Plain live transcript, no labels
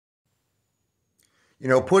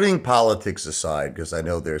Putting politics aside, because I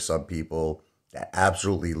know there's some people that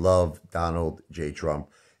absolutely love Donald J. Trump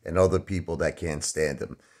and other people that can't stand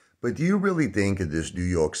him. But do you really think in this New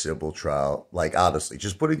York civil trial, like honestly,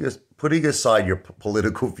 just putting aside your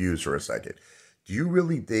political views for a second, do you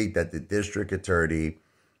really think that the district attorney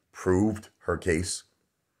proved her case?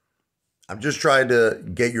 I'm just trying to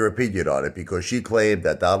get your opinion on it because she claimed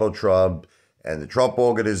that Donald Trump and the Trump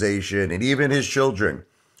organization and even his children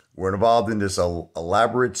were involved in this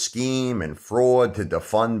elaborate scheme and fraud to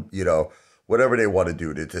defund, whatever they want to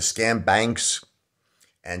do, to scam banks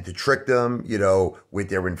and to trick them, with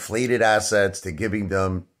their inflated assets, to giving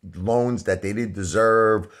them loans that they didn't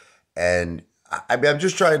deserve. And I'm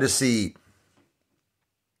just trying to see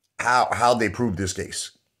how they proved this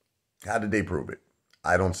case. How did they prove it?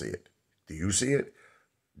 I don't see it. Do you see it?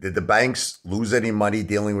 Did the banks lose any money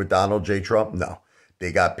dealing with Donald J. Trump? No.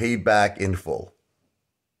 They got paid back in full.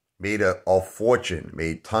 Made a fortune,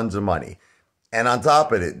 made tons of money. And on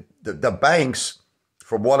top of it, the banks,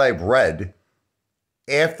 from what I've read,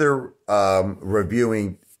 after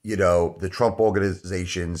reviewing, the Trump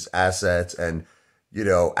organization's assets and,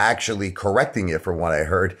 actually correcting it from what I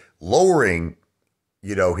heard, lowering,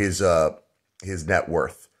 his net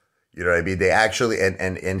worth. You know what I mean? They actually,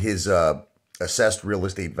 and his assessed real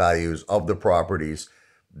estate values of the properties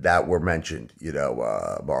that were mentioned,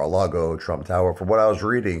 Mar-a-Lago, Trump Tower. From what I was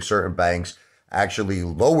reading, certain banks actually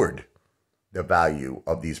lowered the value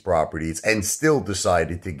of these properties and still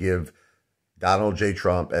decided to give Donald J.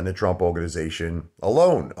 Trump and the Trump organization a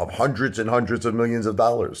loan of hundreds and hundreds of millions of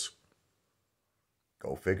dollars.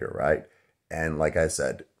 Go figure, right? And like I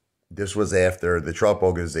said, this was after the Trump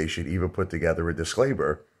organization even put together a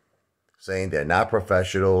disclaimer saying they're not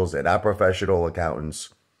professionals, they're not professional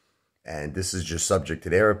accountants, and this is just subject to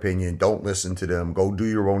their opinion. Don't listen to them. Go do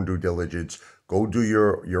your own due diligence. Go do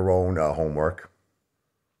your own homework.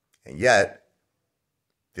 And yet,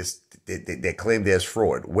 they claim there's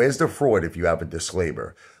fraud. Where's the fraud if you have a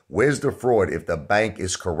disclaimer? Where's the fraud if the bank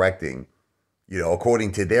is correcting,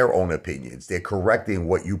 according to their own opinions? They're correcting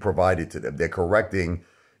what you provided to them. They're correcting,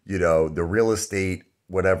 the real estate,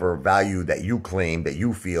 whatever value that you claim, that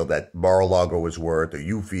you feel that Mar-a-Lago is worth, or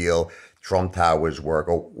you feel Trump Tower is worth,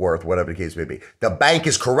 whatever the case may be. The bank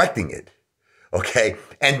is correcting it, okay?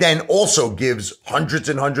 And then also gives hundreds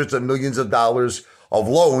and hundreds of millions of dollars of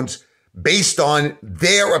loans based on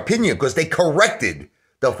their opinion because they corrected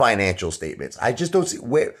the financial statements. I just don't see,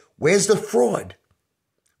 where's the fraud?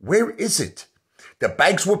 Where is it? The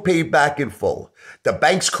banks were paid back in full. The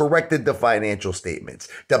banks corrected the financial statements.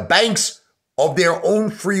 The banks, of their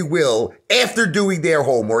own free will, after doing their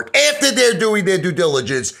homework, after they're doing their due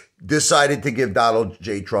diligence, decided to give Donald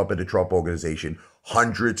J. Trump and the Trump organization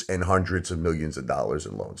hundreds and hundreds of millions of dollars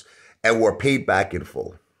in loans and were paid back in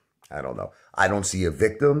full. I don't know. I don't see a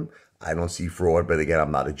victim. I don't see fraud. But again,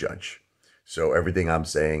 I'm not a judge. So everything I'm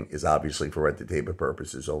saying is obviously for entertainment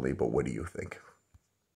purposes only. But what do you think?